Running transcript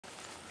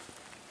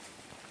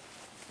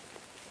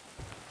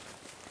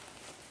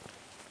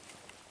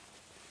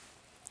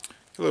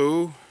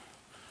Hello,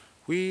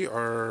 we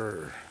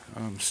are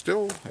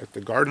still at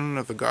the Garden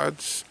of the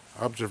Gods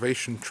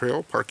Observation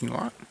Trail parking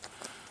lot.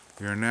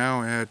 We are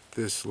now at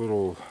this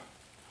little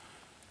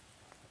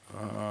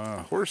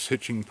horse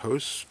hitching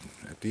post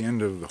at the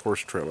end of the horse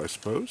trail, I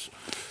suppose.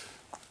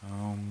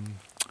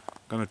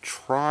 Gonna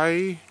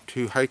try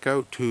to hike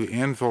out to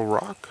Anvil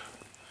Rock.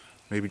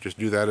 Maybe just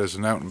do that as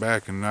an out and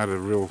back and not a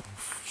real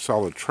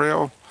solid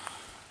trail,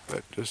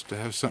 but just to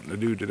have something to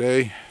do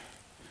today.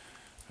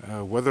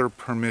 Weather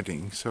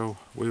permitting, so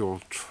we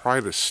will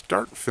try to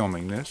start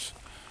filming this.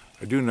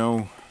 I do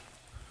know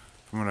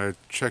from what I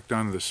checked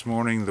on this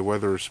morning, the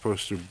weather is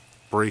supposed to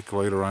break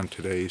later on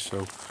today,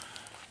 so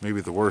maybe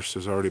the worst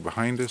is already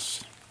behind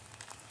us.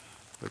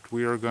 But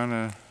we are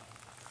gonna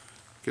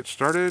get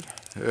started,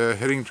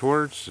 heading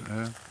towards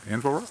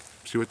Anvil Rock,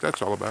 see what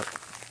that's all about.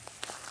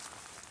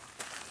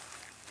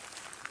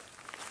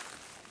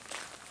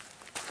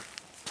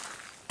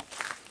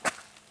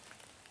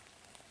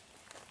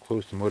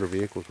 Close to motor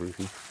vehicles,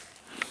 Ruthie.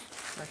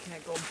 I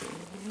can't go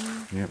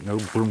boom. Yep, no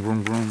boom,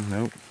 boom, boom,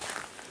 nope.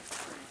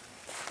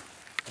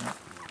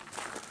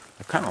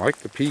 I kind of like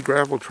the pea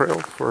gravel trail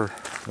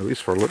at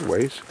least for a little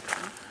ways.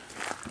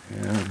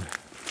 And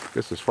I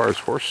guess as far as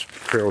horse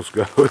trails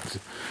go, it's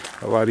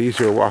a lot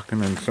easier walking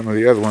than some of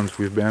the other ones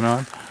we've been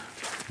on.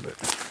 But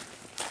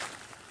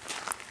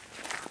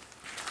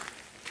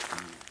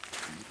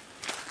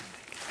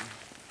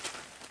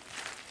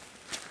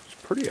it's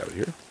pretty out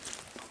here.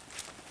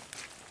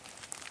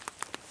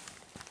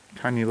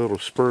 Tiny little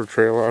spur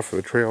trail off of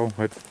the trail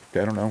at,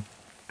 I don't know,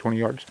 20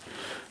 yards.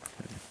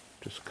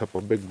 Just a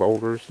couple of big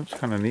boulders. That's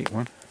kind of a neat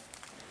one.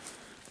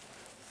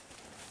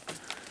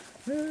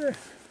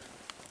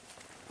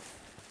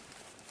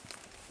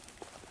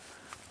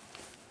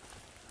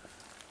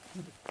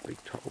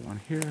 Big tall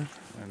one here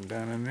and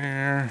down in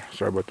there.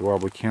 Sorry about the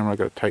wobbly camera. I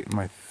got to tighten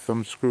my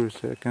thumb screw a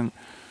second.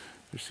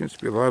 There seems to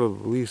be a lot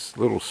of these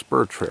little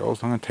spur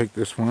trails. I'm going to take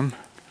this one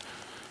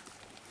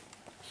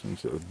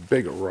since it's a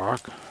bigger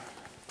rock.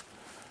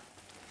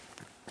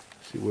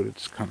 See what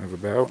it's kind of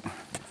about.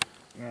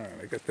 Alright,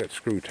 I got that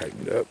screw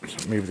tightened up,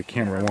 so maybe the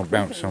camera won't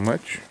bounce so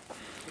much.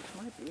 This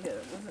might be it.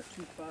 It wasn't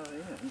too far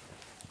in.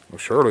 Well,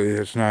 surely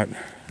it's not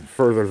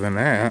further than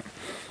that.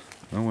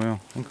 Oh well,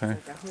 okay.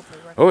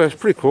 Oh, that's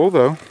pretty cool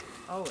though.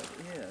 Oh, it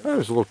is. Oh,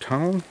 there's a little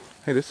tunnel.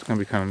 Hey, this is going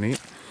to be kind of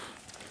neat.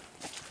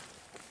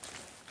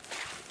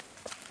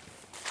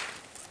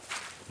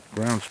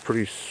 Ground's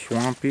pretty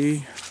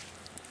swampy.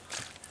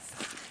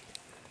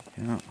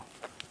 Yeah.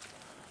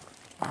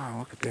 Wow,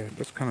 look at that.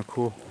 That's kind of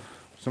cool.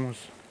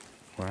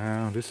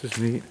 Wow, this is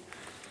neat.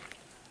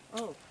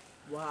 Oh,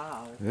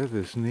 wow. That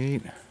is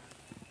neat.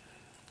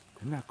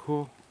 Isn't that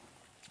cool?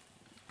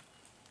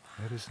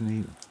 That is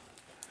neat.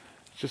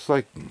 It's just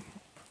like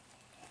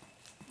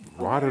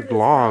rotted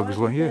logs.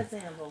 Yeah,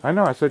 I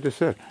know. As I just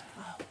said.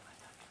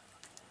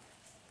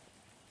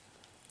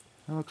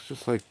 That looks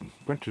just like a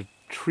bunch of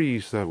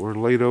trees that were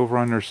laid over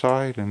on their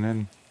side and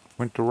then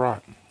went to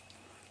rot.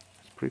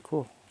 It's pretty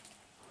cool.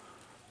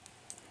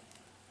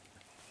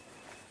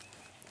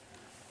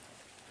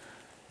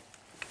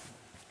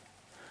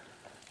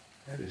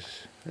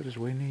 That is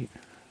way neat.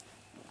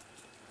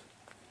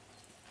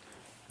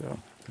 So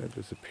that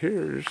just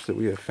appears that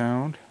we have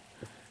found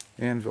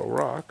Anvil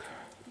Rock.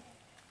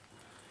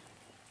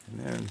 And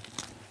then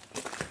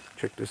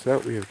check this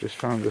out. We have just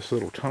found this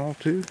little tunnel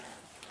too.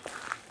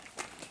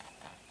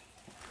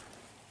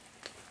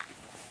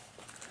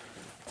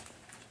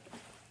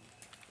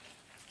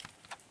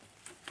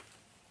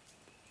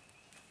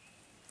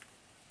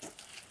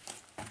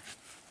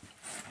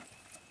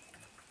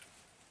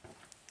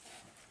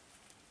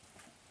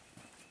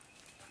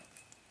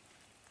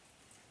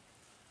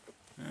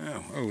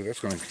 Oh, that's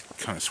going to be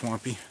kind of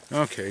swampy.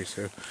 Okay,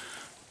 so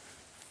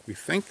we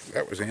think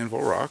that was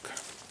Anvil Rock.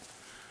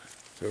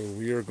 So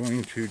we are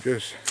going to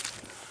just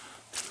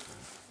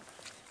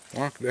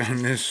walk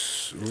down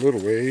this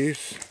little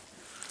ways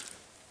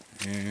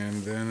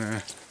and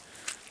then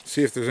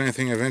see if there's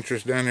anything of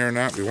interest down there or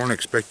not. We weren't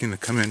expecting to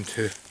come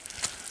into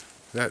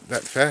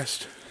that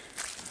fast.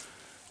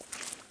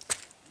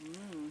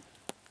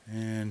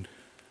 And,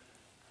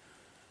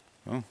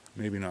 well,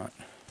 maybe not.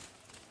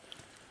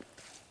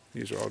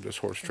 These are all just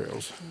horse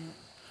trails.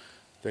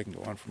 They can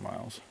go on for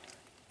miles.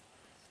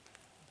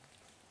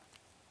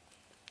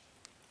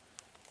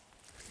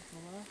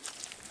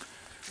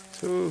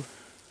 So,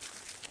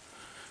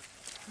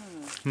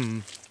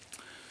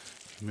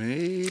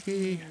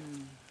 maybe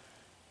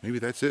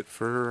that's it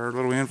for our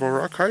little Anvil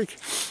Rock hike.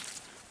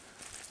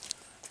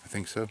 I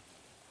think so.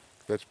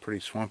 That's pretty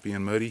swampy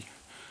and muddy.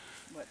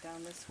 What,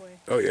 down this way?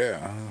 Oh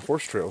yeah,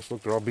 horse trails.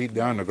 Look, they're all beat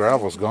down. The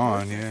gravel's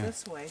gone. Yeah.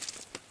 This way.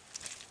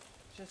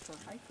 Just for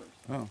hikers.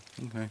 Oh,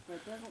 okay. But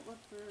it doesn't look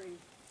very...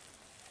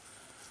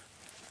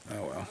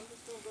 Oh well.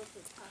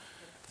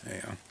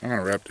 Yeah, I'm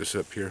gonna wrap this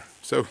up here.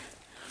 So,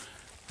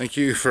 thank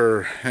you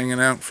for hanging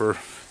out for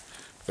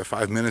the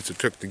 5 minutes it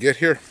took to get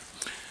here.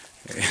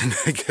 And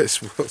I guess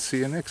we'll see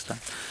you next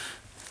time.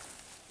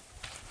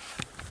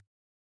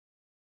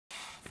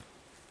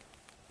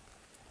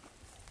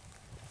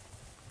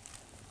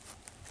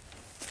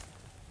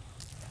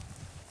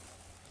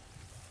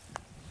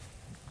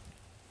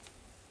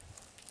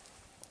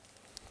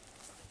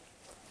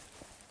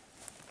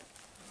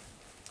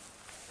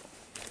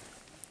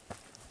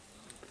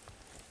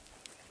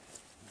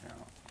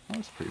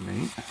 That's pretty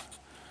neat.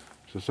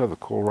 There's this other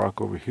coal rock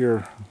over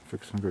here. I'm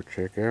fixing to go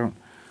check out.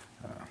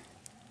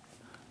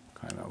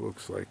 Kind of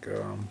looks like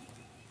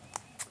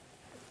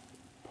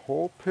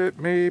pulpit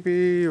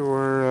maybe,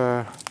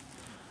 or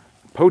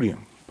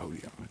podium.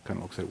 Podium. It kind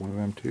of looks like one of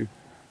them too.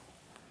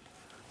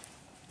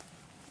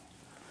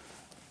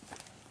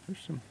 There's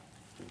some.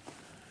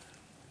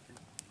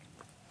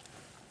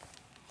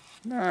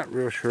 Not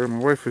real sure. My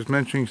wife was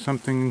mentioning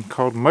something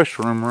called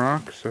mushroom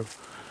rock, so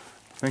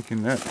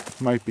thinking that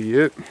might be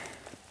it.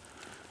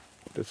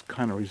 It does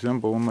kind of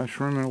resemble a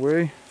mushroom in a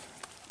way.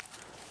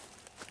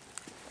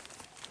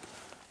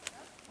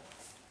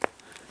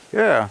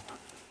 Yeah.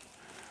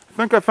 I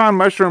think I found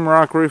mushroom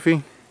rock,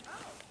 Rufy.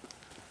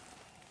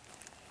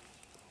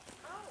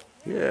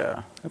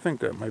 Yeah, I think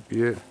that might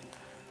be it.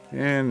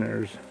 And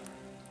there's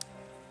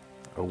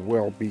a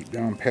well beat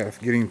down path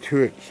getting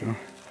to it, so